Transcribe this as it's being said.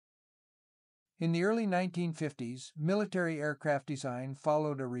In the early 1950s, military aircraft design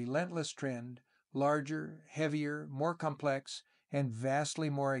followed a relentless trend: larger, heavier, more complex, and vastly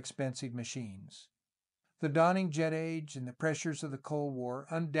more expensive machines. The dawning jet age and the pressures of the Cold War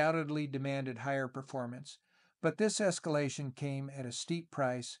undoubtedly demanded higher performance, but this escalation came at a steep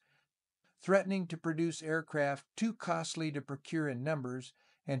price, threatening to produce aircraft too costly to procure in numbers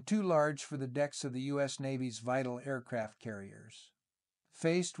and too large for the decks of the U.S. Navy's vital aircraft carriers.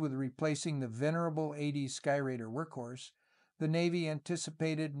 Faced with replacing the venerable 80s Skyraider workhorse, the Navy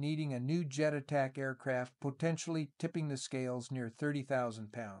anticipated needing a new jet attack aircraft, potentially tipping the scales near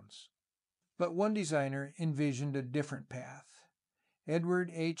 30,000 pounds. But one designer envisioned a different path.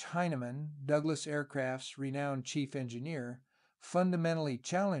 Edward H. Heinemann, Douglas Aircraft's renowned chief engineer, fundamentally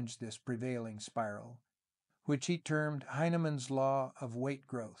challenged this prevailing spiral, which he termed Heinemann's law of weight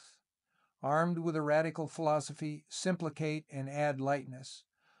growth. Armed with a radical philosophy, Simplicate and add lightness,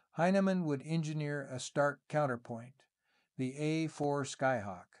 Heinemann would engineer a stark counterpoint, the A-4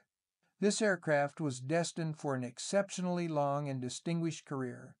 Skyhawk. This aircraft was destined for an exceptionally long and distinguished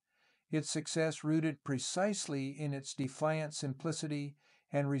career, its success rooted precisely in its defiant simplicity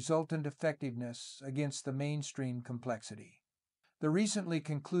and resultant effectiveness against the mainstream complexity. The recently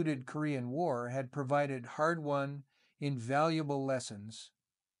concluded Korean War had provided hard-won, invaluable lessons.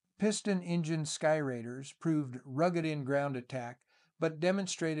 Piston-engine Skyraiders proved rugged in ground attack, but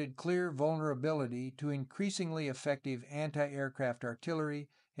demonstrated clear vulnerability to increasingly effective anti-aircraft artillery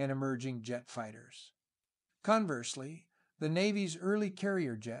and emerging jet fighters. Conversely, the Navy's early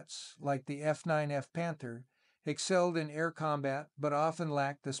carrier jets, like the F-9F Panther, excelled in air combat but often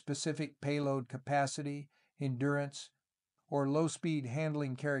lacked the specific payload capacity, endurance, or low-speed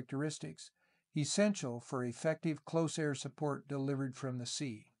handling characteristics essential for effective close air support delivered from the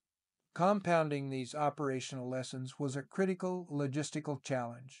sea. Compounding these operational lessons was a critical logistical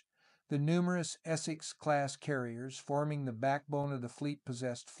challenge. The numerous Essex-class carriers forming the backbone of the fleet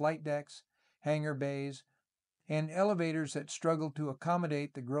possessed flight decks, hangar bays, and elevators that struggled to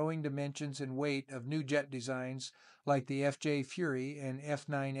accommodate the growing dimensions and weight of new jet designs like the FJ Fury and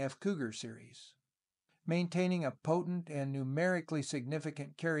F-9F Cougar series. Maintaining a potent and numerically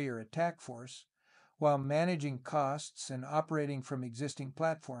significant carrier attack force, while managing costs and operating from existing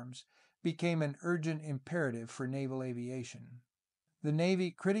platforms, became an urgent imperative for naval aviation. The Navy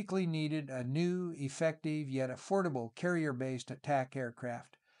critically needed a new, effective, yet affordable carrier-based attack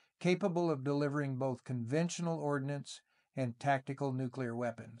aircraft, capable of delivering both conventional ordnance and tactical nuclear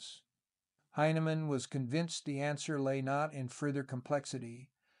weapons. Heinemann was convinced the answer lay not in further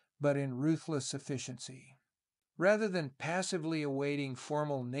complexity, but in ruthless efficiency. Rather than passively awaiting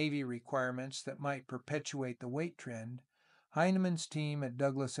formal Navy requirements that might perpetuate the weight trend, Heinemann's team at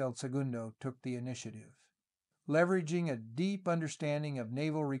Douglas El Segundo took the initiative. Leveraging a deep understanding of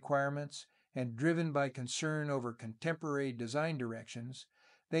naval requirements and driven by concern over contemporary design directions,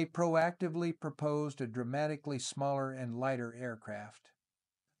 they proactively proposed a dramatically smaller and lighter aircraft.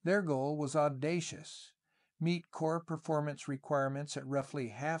 Their goal was audacious: meet core performance requirements at roughly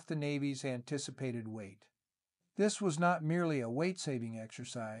half the Navy's anticipated weight. This was not merely a weight-saving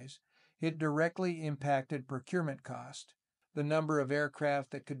exercise. It directly impacted procurement cost, the number of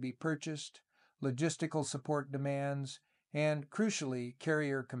aircraft that could be purchased, logistical support demands, and, crucially,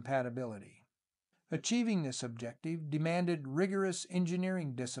 carrier compatibility. Achieving this objective demanded rigorous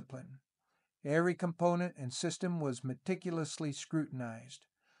engineering discipline. Every component and system was meticulously scrutinized.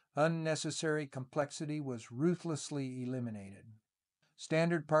 Unnecessary complexity was ruthlessly eliminated.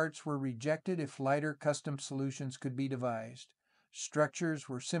 Standard parts were rejected if lighter custom solutions could be devised. Structures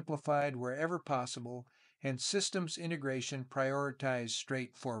were simplified wherever possible, and systems integration prioritized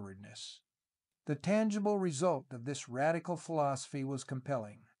straightforwardness. The tangible result of this radical philosophy was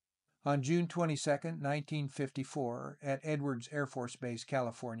compelling. On June 22, 1954, at Edwards Air Force Base,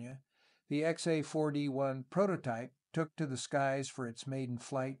 California, the XA-4D-1 prototype took to the skies for its maiden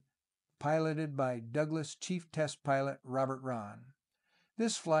flight, piloted by Douglas Chief Test Pilot Robert Rahn.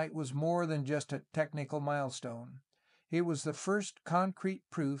 This flight was more than just a technical milestone. It was the first concrete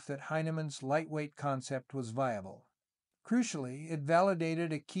proof that Heinemann's lightweight concept was viable. Crucially, it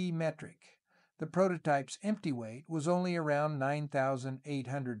validated a key metric. The prototype's empty weight was only around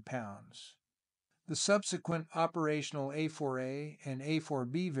 9,800 pounds. The subsequent operational A-4A and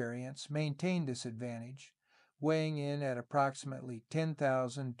A-4B variants maintained this advantage, weighing in at approximately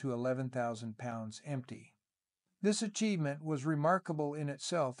 10,000 to 11,000 pounds empty. This achievement was remarkable in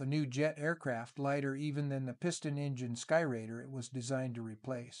itself, a new jet aircraft lighter even than the piston-engine Skyraider it was designed to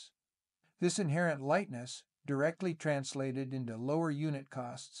replace. This inherent lightness directly translated into lower unit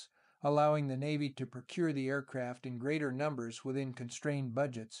costs, allowing the Navy to procure the aircraft in greater numbers within constrained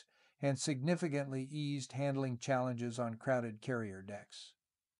budgets and significantly eased handling challenges on crowded carrier decks.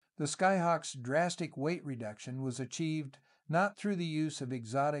 The Skyhawk's drastic weight reduction was achieved not through the use of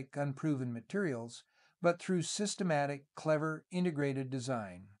exotic, unproven materials, but through systematic, clever, integrated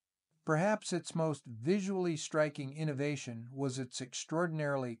design. Perhaps its most visually striking innovation was its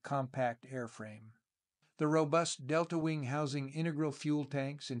extraordinarily compact airframe. The robust delta wing housing integral fuel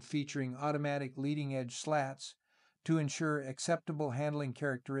tanks and featuring automatic leading-edge slats to ensure acceptable handling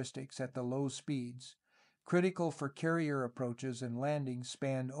characteristics at the low speeds, critical for carrier approaches and landings,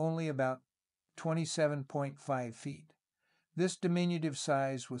 spanned only about 27.5 feet. This diminutive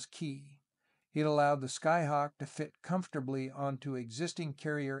size was key. It allowed the Skyhawk to fit comfortably onto existing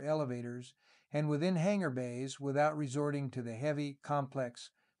carrier elevators and within hangar bays without resorting to the heavy,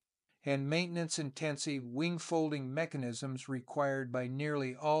 complex, and maintenance-intensive wing-folding mechanisms required by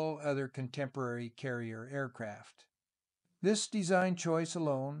nearly all other contemporary carrier aircraft. This design choice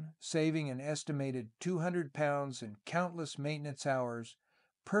alone, saving an estimated 200 pounds and countless maintenance hours,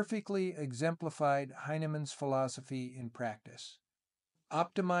 perfectly exemplified Heinemann's philosophy in practice.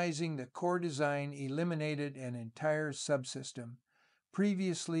 Optimizing the core design eliminated an entire subsystem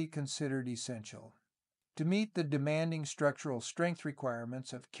previously considered essential. To meet the demanding structural strength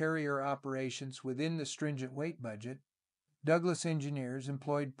requirements of carrier operations within the stringent weight budget, Douglas engineers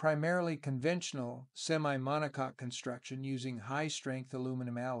employed primarily conventional semi-monocoque construction using high-strength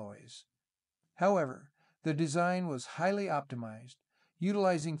aluminum alloys. However, the design was highly optimized,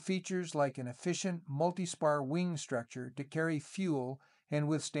 utilizing features like an efficient multi-spar wing structure to carry fuel and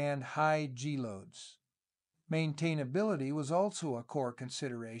withstand high G-loads. Maintainability was also a core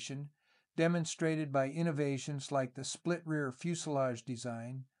consideration, demonstrated by innovations like the split-rear fuselage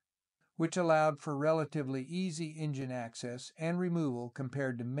design, which allowed for relatively easy engine access and removal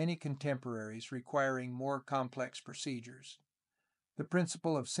compared to many contemporaries requiring more complex procedures. The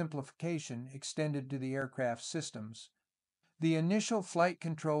principle of simplification extended to the aircraft systems. The initial flight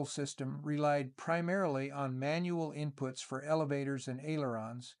control system relied primarily on manual inputs for elevators and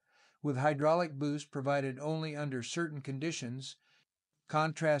ailerons, with hydraulic boost provided only under certain conditions,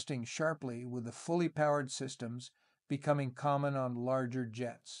 contrasting sharply with the fully powered systems becoming common on larger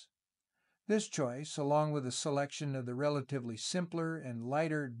jets. This choice, along with the selection of the relatively simpler and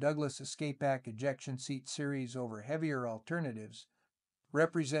lighter Douglas Escape-Pack ejection seat series over heavier alternatives,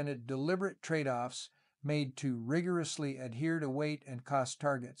 represented deliberate trade-offs made to rigorously adhere to weight and cost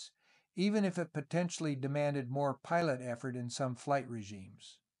targets, even if it potentially demanded more pilot effort in some flight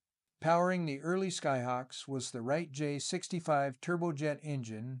regimes. Powering the early Skyhawks was the Wright J65 turbojet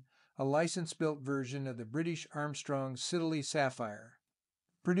engine, a license-built version of the British Armstrong Siddeley Sapphire.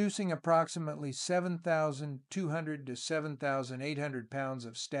 Producing approximately 7,200 to 7,800 pounds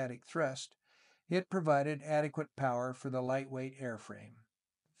of static thrust, it provided adequate power for the lightweight airframe.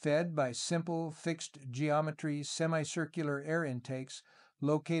 Fed by simple, fixed geometry semicircular air intakes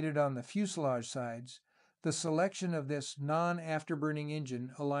located on the fuselage sides, the selection of this non-afterburning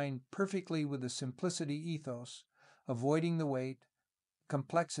engine aligned perfectly with the simplicity ethos, avoiding the weight,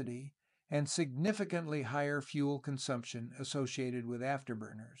 complexity, and significantly higher fuel consumption associated with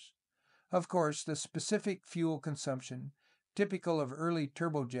afterburners. Of course, the specific fuel consumption, typical of early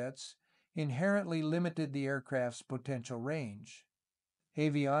turbojets, inherently limited the aircraft's potential range.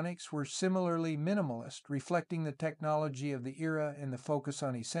 Avionics were similarly minimalist, reflecting the technology of the era and the focus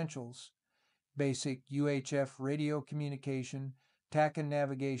on essentials: basic UHF radio communication, TAC and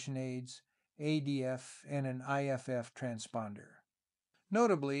navigation aids, ADF, and an IFF transponder.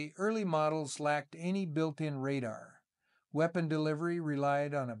 Notably, early models lacked any built-in radar. Weapon delivery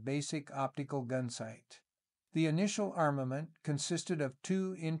relied on a basic optical gun sight. The initial armament consisted of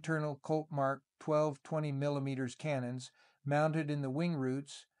two internal Colt Mark 12 20mm cannons mounted in the wing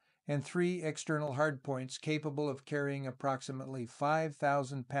roots and three external hardpoints capable of carrying approximately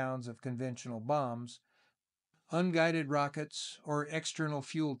 5,000 pounds of conventional bombs, unguided rockets, or external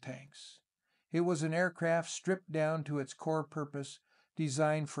fuel tanks. It was an aircraft stripped down to its core purpose,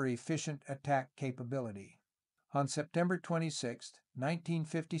 designed for efficient attack capability. On September 26,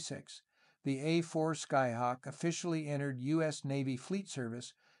 1956, the A-4 Skyhawk officially entered U.S. Navy Fleet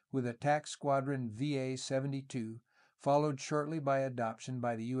Service with Attack Squadron VA-72, followed shortly by adoption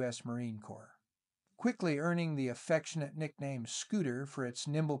by the U.S. Marine Corps. Quickly earning the affectionate nickname Scooter for its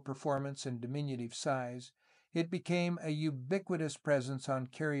nimble performance and diminutive size, it became a ubiquitous presence on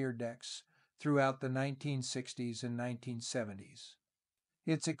carrier decks throughout the 1960s and 1970s.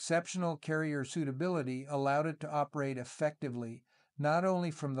 Its exceptional carrier suitability allowed it to operate effectively not only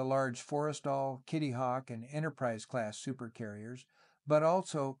from the large Forrestal, Kitty Hawk, and Enterprise-class supercarriers, but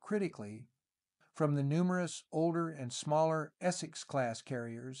also, critically, from the numerous older and smaller Essex-class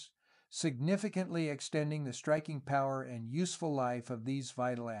carriers, significantly extending the striking power and useful life of these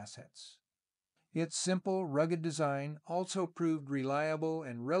vital assets. Its simple, rugged design also proved reliable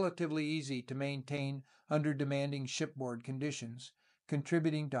and relatively easy to maintain under demanding shipboard conditions,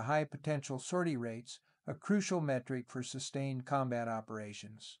 contributing to high potential sortie rates, a crucial metric for sustained combat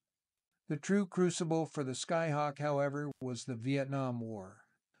operations. The true crucible for the Skyhawk, however, was the Vietnam War.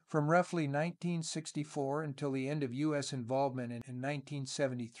 From roughly 1964 until the end of U.S. involvement in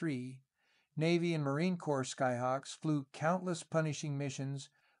 1973, Navy and Marine Corps Skyhawks flew countless punishing missions,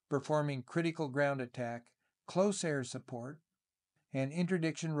 performing critical ground attack, close air support, and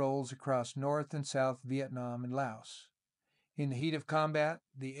interdiction roles across North and South Vietnam and Laos. In the heat of combat,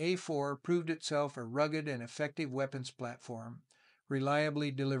 the A-4 proved itself a rugged and effective weapons platform,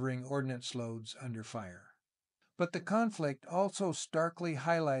 reliably delivering ordnance loads under fire. But the conflict also starkly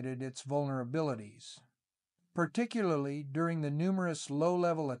highlighted its vulnerabilities. Particularly during the numerous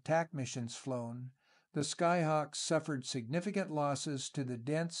low-level attack missions flown, the Skyhawks suffered significant losses to the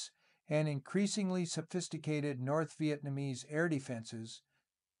dense and increasingly sophisticated North Vietnamese air defenses,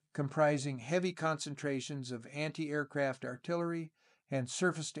 comprising heavy concentrations of anti-aircraft artillery and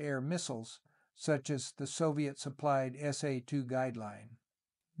surface-to-air missiles, such as the Soviet-supplied SA-2 guideline.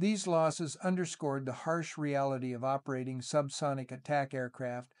 These losses underscored the harsh reality of operating subsonic attack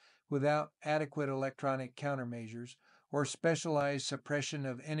aircraft without adequate electronic countermeasures or specialized suppression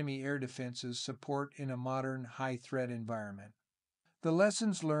of enemy air defenses support in a modern high-threat environment. The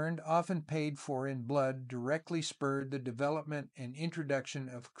lessons learned, often paid for in blood, directly spurred the development and introduction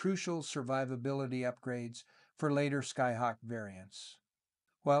of crucial survivability upgrades for later Skyhawk variants.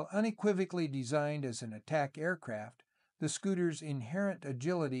 While unequivocally designed as an attack aircraft, the Scooter's inherent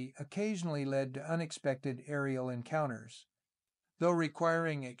agility occasionally led to unexpected aerial encounters. Though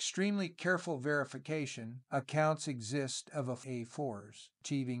requiring extremely careful verification, accounts exist of A-4s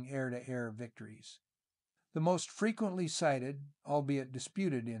achieving air-to-air victories. The most frequently cited, albeit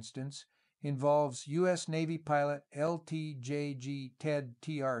disputed instance, involves U.S. Navy pilot LTJG Ted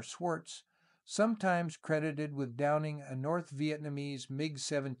T.R. Swartz, sometimes credited with downing a North Vietnamese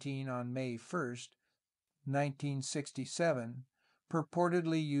MiG-17 on May 1, 1967,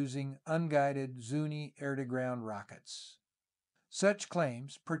 purportedly using unguided Zuni air-to-ground rockets. Such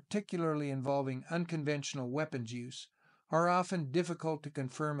claims, particularly involving unconventional weapons use, are often difficult to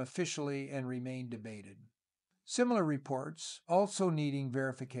confirm officially and remain debated. Similar reports, also needing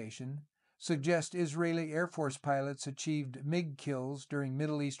verification, suggest Israeli Air Force pilots achieved MiG kills during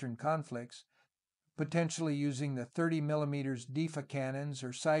Middle Eastern conflicts, potentially using the 30mm DIFA cannons or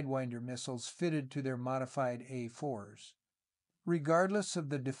Sidewinder missiles fitted to their modified A-4s. Regardless of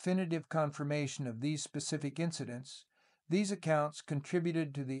the definitive confirmation of these specific incidents, these accounts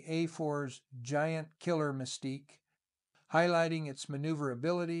contributed to the A-4's giant killer mystique, highlighting its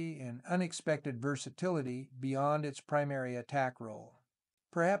maneuverability and unexpected versatility beyond its primary attack role.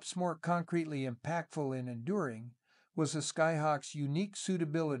 Perhaps more concretely impactful and enduring was the Skyhawk's unique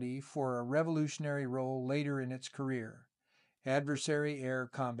suitability for a revolutionary role later in its career, adversary air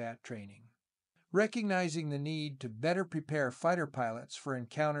combat training. Recognizing the need to better prepare fighter pilots for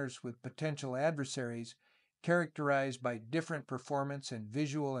encounters with potential adversaries characterized by different performance and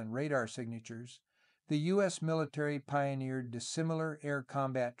visual and radar signatures, the U.S. military pioneered dissimilar air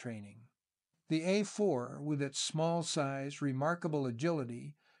combat training. The A-4, with its small size, remarkable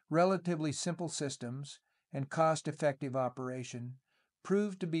agility, relatively simple systems, and cost-effective operation,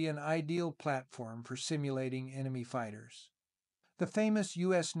 proved to be an ideal platform for simulating enemy fighters. The famous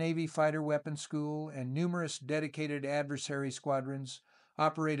U.S. Navy Fighter Weapons School and numerous dedicated adversary squadrons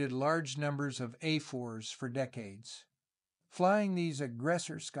operated large numbers of A-4s for decades. Flying these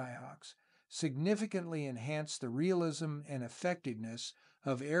aggressor Skyhawks significantly enhanced the realism and effectiveness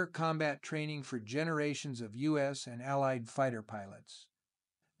of air combat training for generations of U.S. and Allied fighter pilots.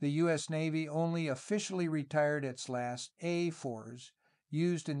 The U.S. Navy only officially retired its last A-4s,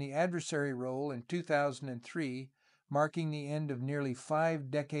 used in the adversary role in 2003, marking the end of nearly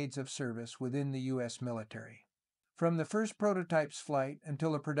 5 decades of service within the U.S. military. From the first prototype's flight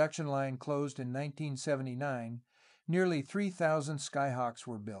until the production line closed in 1979, nearly 3,000 Skyhawks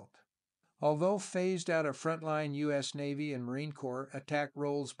were built. Although phased out of frontline U.S. Navy and Marine Corps attack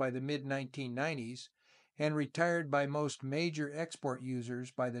roles by the mid-1990s and retired by most major export users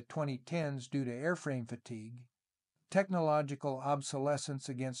by the 2010s due to airframe fatigue, technological obsolescence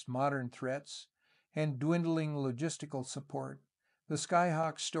against modern threats, and dwindling logistical support, the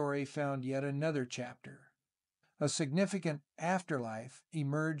Skyhawk story found yet another chapter. A significant afterlife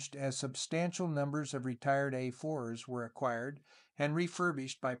emerged as substantial numbers of retired A-4s were acquired and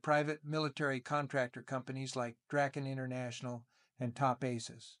refurbished by private military contractor companies like Draken International and Top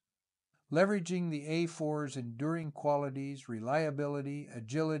Aces. leveraging the A-4's enduring qualities, reliability,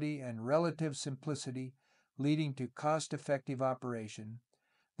 agility, and relative simplicity, leading to cost-effective operation.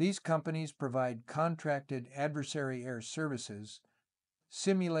 These companies provide contracted adversary air services,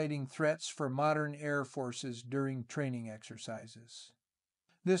 simulating threats for modern air forces during training exercises.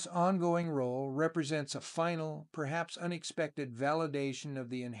 This ongoing role represents a final, perhaps unexpected validation of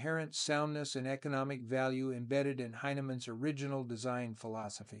the inherent soundness and economic value embedded in Heinemann's original design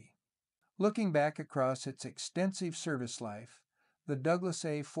philosophy. Looking back across its extensive service life, the Douglas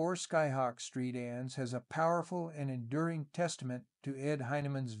A-4 Skyhawk Street Ans has a powerful and enduring testament to Ed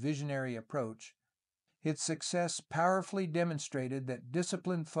Heinemann's visionary approach. Its success powerfully demonstrated that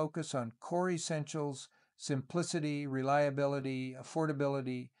disciplined focus on core essentials, simplicity, reliability,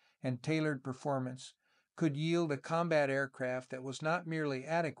 affordability, and tailored performance could yield a combat aircraft that was not merely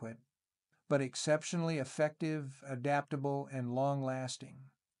adequate, but exceptionally effective, adaptable, and long-lasting.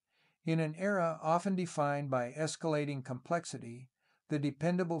 In an era often defined by escalating complexity, the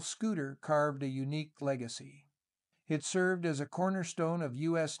dependable Scooter carved a unique legacy. It served as a cornerstone of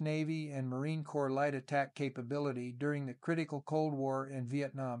U.S. Navy and Marine Corps light attack capability during the critical Cold War and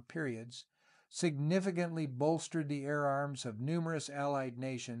Vietnam periods, significantly bolstered the air arms of numerous allied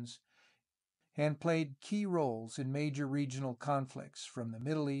nations, and played key roles in major regional conflicts from the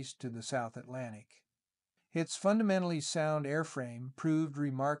Middle East to the South Atlantic. Its fundamentally sound airframe proved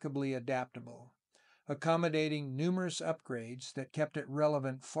remarkably adaptable, accommodating numerous upgrades that kept it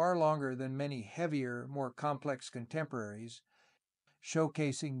relevant far longer than many heavier, more complex contemporaries,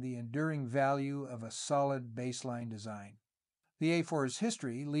 showcasing the enduring value of a solid baseline design. The A-4's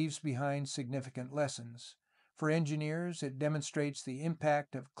history leaves behind significant lessons. For engineers, it demonstrates the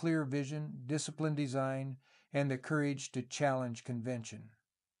impact of clear vision, disciplined design, and the courage to challenge convention.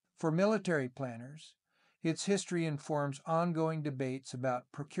 For military planners, its history informs ongoing debates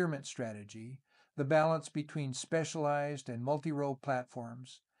about procurement strategy, the balance between specialized and multi-role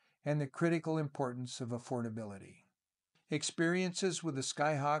platforms, and the critical importance of affordability. Experiences with the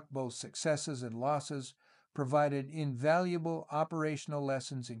Skyhawk, both successes and losses, provided invaluable operational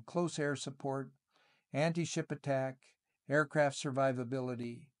lessons in close air support, anti-ship attack, aircraft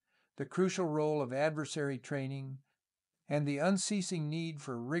survivability, the crucial role of adversary training, and the unceasing need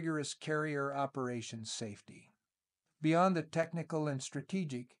for rigorous carrier operations safety. Beyond the technical and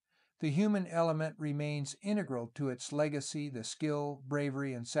strategic, the human element remains integral to its legacy, the skill,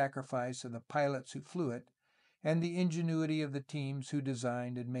 bravery, and sacrifice of the pilots who flew it, and the ingenuity of the teams who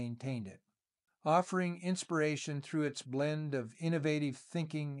designed and maintained it. Offering inspiration through its blend of innovative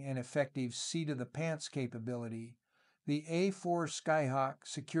thinking and effective seat-of-the-pants capability, the A-4 Skyhawk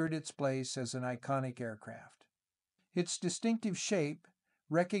secured its place as an iconic aircraft. Its distinctive shape,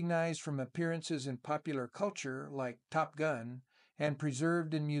 recognized from appearances in popular culture like Top Gun and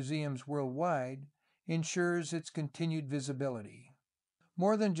preserved in museums worldwide, ensures its continued visibility.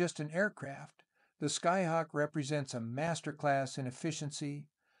 More than just an aircraft, the Skyhawk represents a masterclass in efficiency,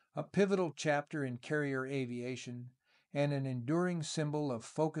 a pivotal chapter in carrier aviation, and an enduring symbol of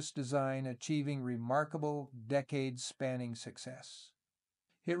focused design achieving remarkable, decades-spanning success.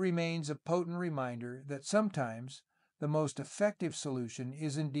 It remains a potent reminder that sometimes the most effective solution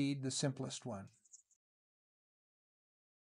is indeed the simplest one.